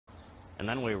and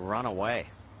then we run away.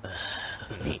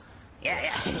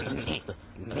 Yeah.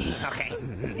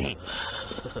 Okay.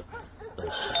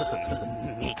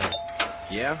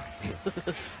 Yeah?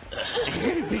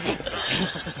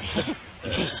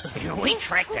 We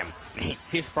tricked him.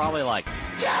 He's probably like,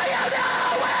 Do you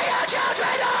know where your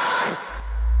children are?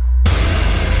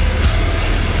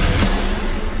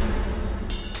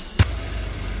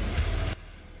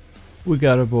 We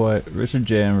got our boy Richard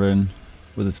Janvin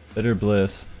with his Bitter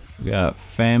Bliss. We got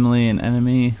Family and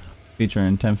Enemy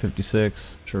featuring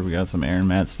 1056. Sure, we got some Aaron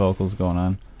Matz vocals going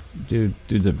on.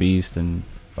 Dude's a beast, and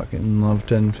fucking love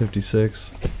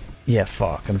 1056. Yeah,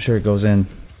 fuck. I'm sure it goes in.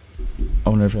 I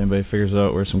wonder if anybody figures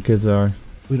out where some kids are.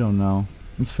 We don't know.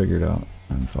 Let's figure it out.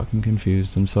 I'm fucking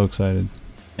confused. I'm so excited.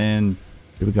 And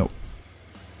here we go.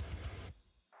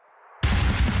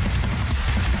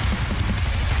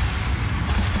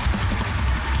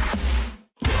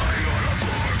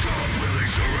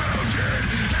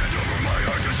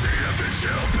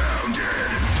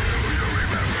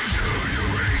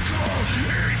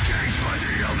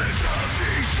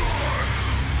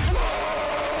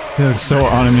 He looks so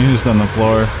unamused on the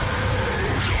floor.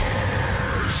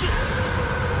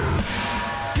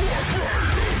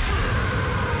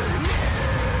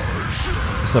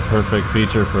 It's a perfect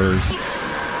feature for his,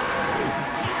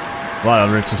 a lot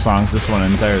of Rich's songs, this one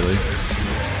entirely.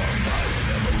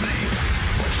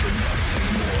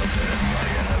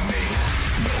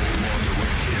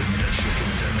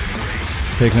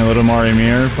 Taking a little more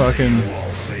Emir, fucking.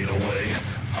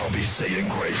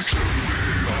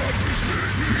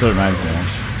 That's what it reminds me of.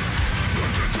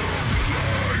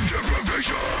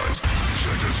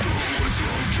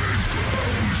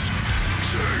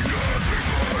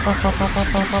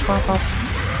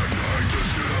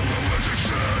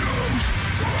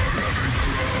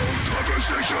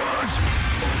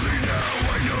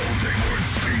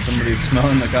 Somebody's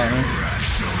smelling the counter.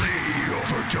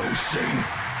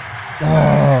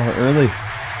 Oh, early.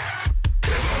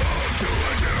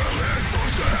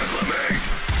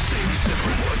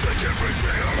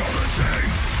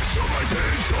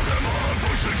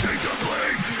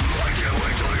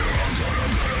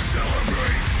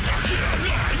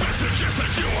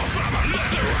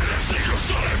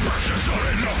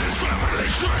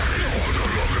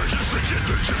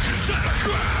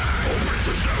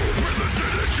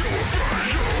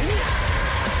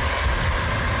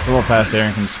 A little fast,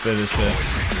 Aaron can spit his shit.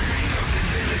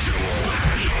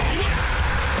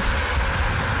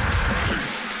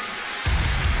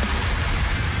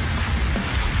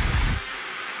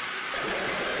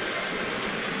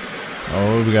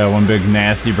 Oh, we got one big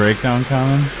nasty breakdown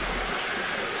coming.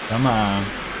 Come on.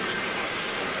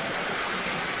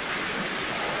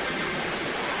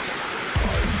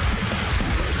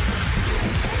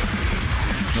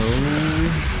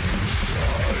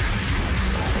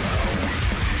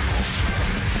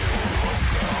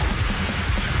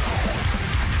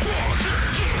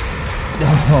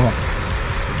 Oh.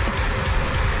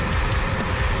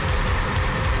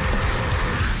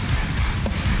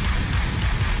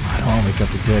 I don't want to wake up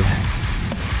the kid.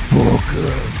 Oh,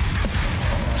 good.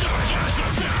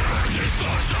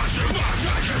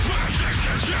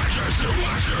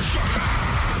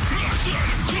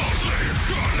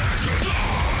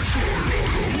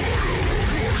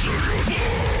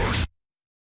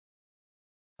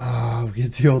 Oh, we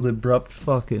get the old abrupt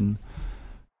fucking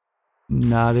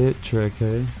not it trick,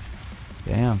 hey?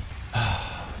 Damn.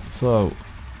 So,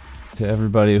 to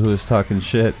everybody who was talking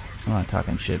shit, I'm not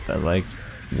talking shit, but like,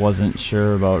 wasn't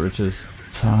sure about Rich's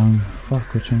song.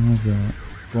 Fuck, which one was that?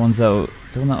 The one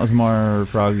that was more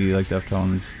froggy, like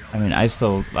Deftones. I mean, I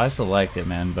still liked it,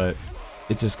 man, but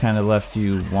it just kind of left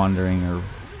you wondering or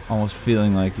almost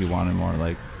feeling like you wanted more,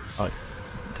 like a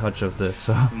touch of this.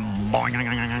 So.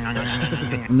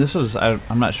 And this was,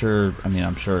 I'm not sure, I mean,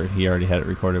 I'm sure he already had it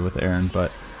recorded with Aaron,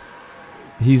 but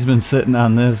he's been sitting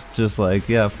on this just like,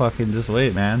 yeah, fucking just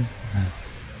wait, man.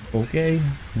 Okay,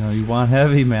 you know, you want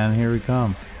heavy, man, here we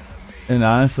come. And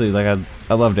honestly, like,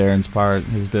 I loved Aaron's part,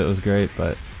 his bit was great,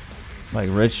 but like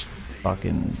Rich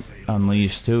fucking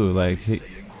unleashed too. Like,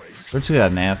 Rich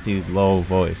got a nasty low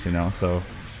voice, you know, so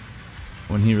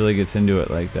when he really gets into it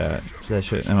like that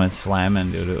shit, and went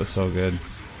slamming, dude, it was so good.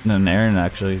 And then Aaron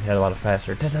actually had a lot of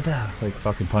faster, like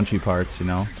fucking punchy parts, you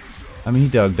know. I mean, he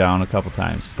dug down a couple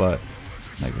times, but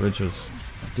like Rich was,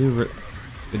 dude,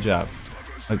 good job.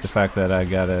 Like the fact that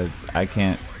I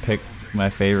can't pick my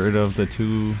favorite of the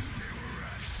two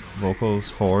vocals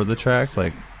for the track,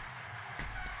 like,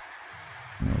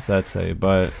 what's that say?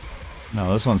 But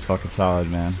no, this one's fucking solid,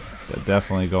 man.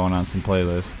 Definitely going on some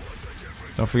playlists.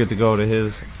 Don't forget to go to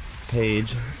his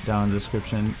page down in the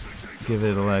description. give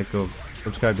it a like. Go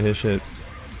subscribe to his shit.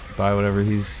 Buy whatever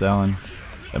he's selling.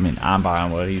 I mean, I'm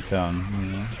buying what he's selling.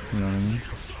 You know what I mean?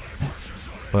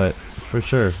 But for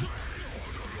sure,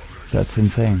 that's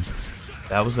insane.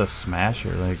 That was a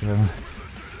smasher. Like,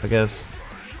 I guess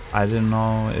I didn't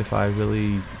know if I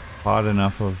really caught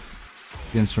enough of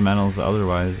the instrumentals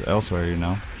otherwise elsewhere, you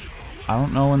know. I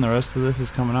don't know when the rest of this is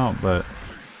coming out, but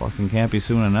fucking can't be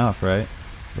soon enough, right?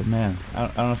 But man, I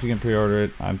don't know if you can pre-order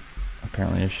it. I'm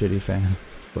apparently a shitty fan.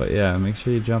 But yeah, make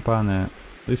sure you jump on that.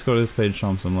 At least go to this page, show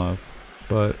him some love.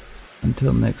 But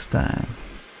until next time,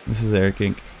 this is Eric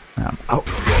Inc. I'm out.